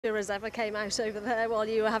As ever came out over there while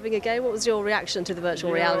you were having a go. What was your reaction to the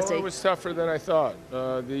virtual reality? It was tougher than I thought.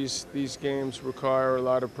 These games require a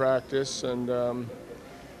lot of practice, and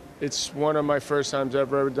it's one of my first times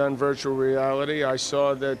I've ever done virtual reality. I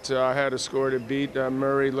saw that I had a score to beat.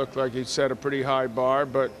 Murray looked like he set a pretty high bar,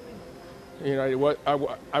 but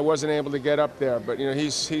I wasn't able to get up there. But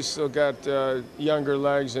he's still got younger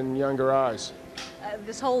legs and younger eyes.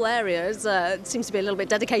 This whole area seems to be a little bit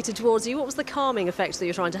dedicated towards you. What was the calming effect that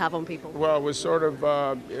you're trying to have on people? Well, it was sort of,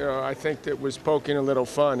 I think it was poking a little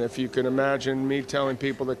fun, if you can imagine me telling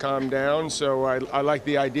people to calm down. So I like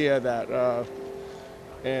the idea of that.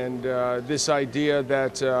 And this idea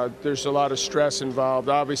that there's a lot of stress involved,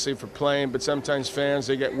 obviously for playing, but sometimes fans,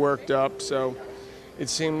 they get worked up. So it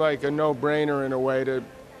seemed like a no-brainer in a way to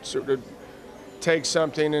sort of take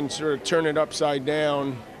something and sort of turn it upside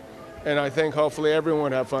down. And I think hopefully everyone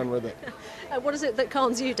will have fun with it. What is it that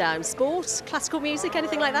calms you down? Sport, classical music,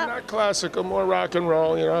 anything like that? Not classical, more rock and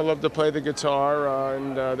roll. I love to play the guitar,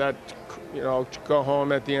 and that, go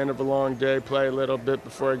home at the end of a long day, play a little bit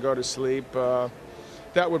before I go to sleep.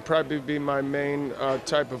 That would probably be my main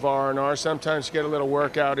type of R&R. Sometimes get a little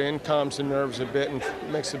workout in, calms the nerves a bit, and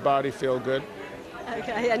makes the body feel good.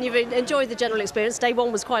 Okay, and you've enjoyed the general experience. Day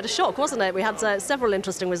one was quite a shock, wasn't it? We had several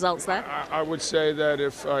interesting results there. I would say that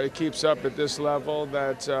if it keeps up at this level,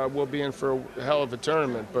 that we'll be in for a hell of a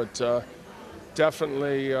tournament. But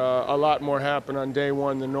definitely a lot more happened on day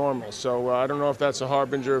one than normal. So I don't know if that's a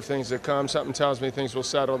harbinger of things that come. Something tells me things will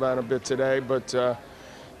settle down a bit today, but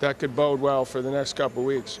that could bode well for the next couple of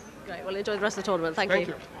weeks. Great. Well, enjoy the rest of the tournament. Thank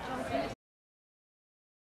you.